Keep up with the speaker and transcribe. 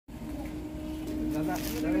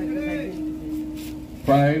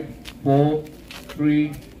5, 4,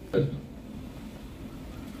 3.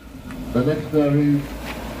 The next car is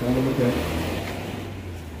car number 10.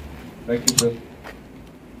 Thank you, sir.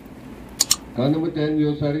 Car number 10,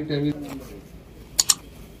 your starting time is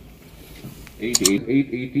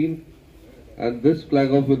 8:18, and this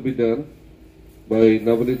flag off will be done by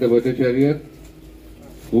Navanita Bhattacharya,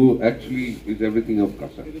 who actually is everything of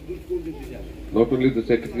CASA. Not only the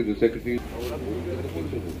secretary.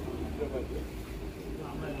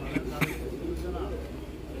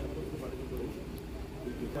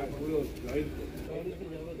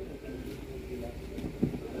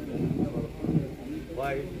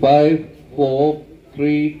 5, 4,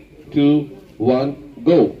 3, 2, 1,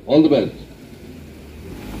 go. All the best.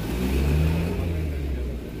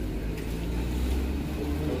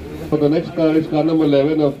 For the next car is car number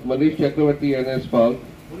 11 of Manish Chakravarti and S. Pal.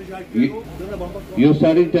 Your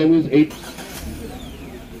starting time is 8.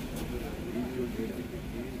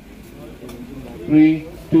 3,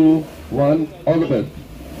 2, 1, all the best.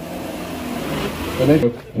 The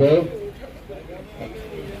next 12.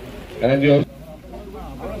 And your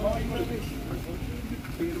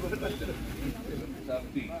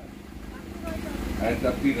and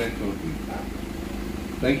Sapti right shortly.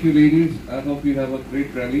 Thank you, ladies. I hope you have a great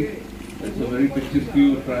rally. It's a very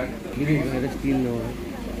picturesque track.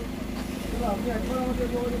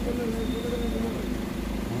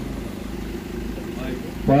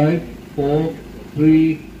 5, 4,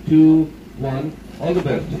 3, 2, 1. All the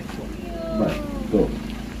best. Bye. Go.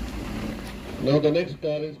 Now the next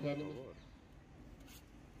car is car number 4.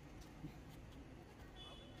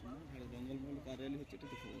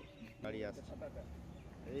 গাড়ি আসছে,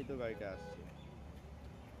 এই তো গাড়িটা আসছে।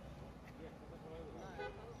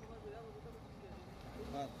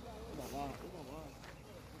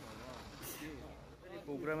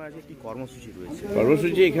 প্রোগ্রামে আছে কি কর্মসূচি রয়েছে?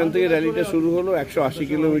 কর্মসূচি এখান থেকে র্যালিটা শুরু হলো, 180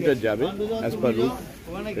 কিলোমিটার যাবে অ্যাজ পার রুট।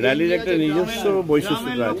 র্যালির একটা নিজস্ব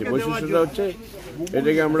বৈশিষ্ট্যতা আছে। বৈশিষ্ট্যটা হচ্ছে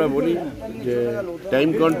এটাকে আমরা বলি যে টাইম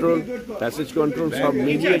কন্ট্রোল, প্যাসেজ কন্ট্রোল সব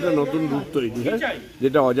মিলিয়ে একটা নতুন রুট তৈরি হয়,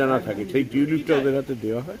 যেটা অজানা থাকে। সেই টিউলিপটা ওদের হাতে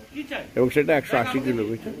দেওয়া হয় এবং সেটা 180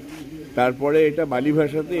 কিলোমিটার। তারপরে এটা বালি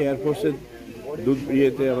ভাষাতে এয়ারফোর্সের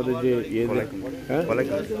ইয়েতে আমাদের যে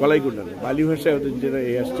কলাইকুণ্ডা বালি ভাষায় ওদের যেটা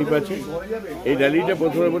এয়ার স্ট্রিপ আছে। এই র্যালিটা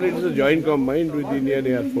প্রথমে বলে it is joint combined with Indian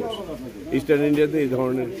air force. Eastern ইন্ডিয়াতে এই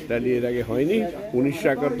ধরনের র্যালি এর আগে হয়নি।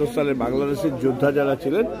 1971 সালে বাংলাদেশের যোদ্ধা যারা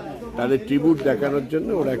ছিলেন তাদের ট্রিবিউট দেখানোর জন্য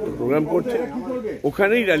ওরা একটা প্রোগ্রাম করছে,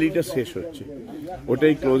 ওখানেই র্যালিটা শেষ হচ্ছে।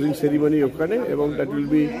 ওটাই ক্লোজিং সেরিমনি ওখানে, এবং that will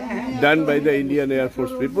be done by the Indian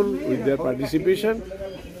air force people with their participation.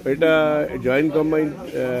 এটা জয়েন্ট কম্বাইন্ড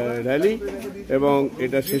র্যালি, এবং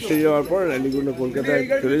এটা শেষ হয়ে যাওয়ার পর র্যালিগুলো কলকাতায়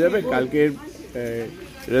চলে যাবে। কালকের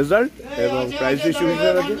রেজাল্ট এবং প্রাইজ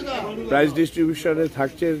ডিস্ট্রিবিউশন আছে। প্রাইজ ডিস্ট্রিবিউশনে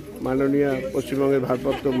থাকছে মাননীয় পশ্চিমবঙ্গের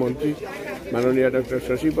ভারপ্রাপ্ত মন্ত্রী মাননীয় ডক্টর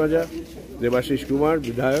শশী পাজা, দেবাশিস কুমার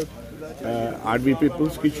বিধায়ক, আরবি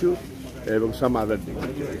পিপুলস কিছু, এবং সাম আদার দিক।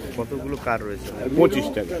 কতগুলো কার রয়েছে? 25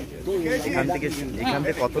 টাকা। এখান থেকে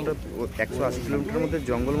কতটা? 180 কিলোমিটার মধ্যে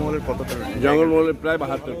জঙ্গলমহলের কতটা? জঙ্গলমহলে প্রায়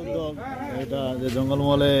 72। এটা যে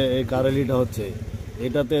জঙ্গলমহলে এই কার র্যালিটা হচ্ছে,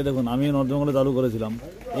 এটাতে দেখুন আমি নর্থ জঙ্গলে চালু করেছিলাম।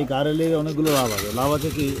 এই কার র্যালির অনেকগুলো লাভ আছে। লাভ আছে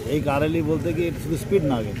কি, এই কার র্যালি বলতে কি শুধু স্পিড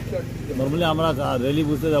না, কিন্তু নর্মালি আমরা র্যালি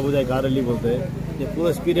বুঝতে যাবো যাই কার র্যালি বলতে যে পুরো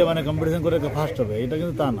স্পিডে মানে কম্পিটিশন করে ফার্স্ট হবে, এটা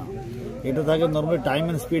কিন্তু তা না। এটা থাকে নর্মালি টাইম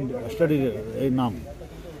অ্যান্ড স্পিড স্টাডির এই নাম,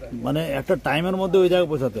 মানে একটা টাইমের মধ্যে ওই জায়গায়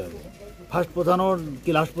পৌঁছাতে হবে। ফার্স্ট পৌঁছানোর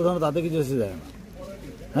কি লাস্ট পৌঁছানো তাতে কিছু এসে যায় না।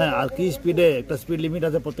 হ্যাঁ, আর কি স্পিডে, একটা স্পিড লিমিট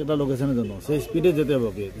আছে প্রত্যেকটা লোকেশনের জন্য, সেই স্পিডে যেতে হবে।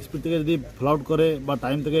 ওকে স্পিড থেকে যদি ফ্লাউট করে বা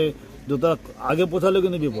টাইম থেকে যত আগে পৌঁছালেও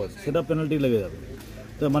কিন্তু বিপদ, সেটা পেনাল্টি লেগে যাবে।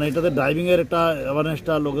 তো মানে এটাতে ড্রাইভিংয়ের একটা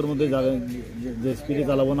অ্যাওয়ারনেসটা লোকের মধ্যে যে স্পিডে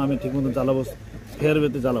চালাবো না, আমি ঠিক মতো চালাবো, ফেয়ার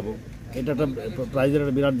ওয়েতে চালাবো, এটা একটা প্রাইজের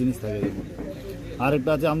একটা বিরাট জিনিস থাকে এর মধ্যে। আরেকটা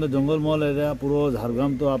আছে আমাদের জঙ্গলমহল এরিয়া, পুরো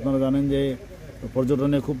ঝাড়গ্রাম তো আপনারা জানেন যে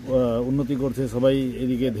পর্যটনে খুব উন্নতি করছে, সবাই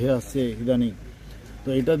এদিকে ধেয়ে আসছে ইদানিং। তো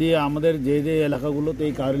এটা দিয়ে আমাদের যে যে এলাকাগুলোতে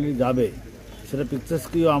এই কার র্যালি যাবে, সেটা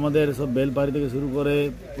পিকচার্সকেও আমাদের সব বেলপাড়ি থেকে শুরু করে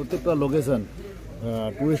প্রত্যেকটা লোকেশন,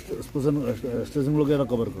 টুরিস্ট স্টেশনগুলোকে এরা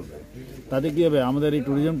কভার করবে। তাতে কী হবে, আমাদের এই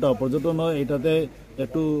ট্যুরিজমটাও, পর্যটনও এটাতে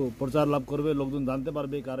একটু প্রচার লাভ করবে, লোকজন জানতে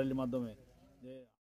পারবে এই কার র্যালির মাধ্যমে।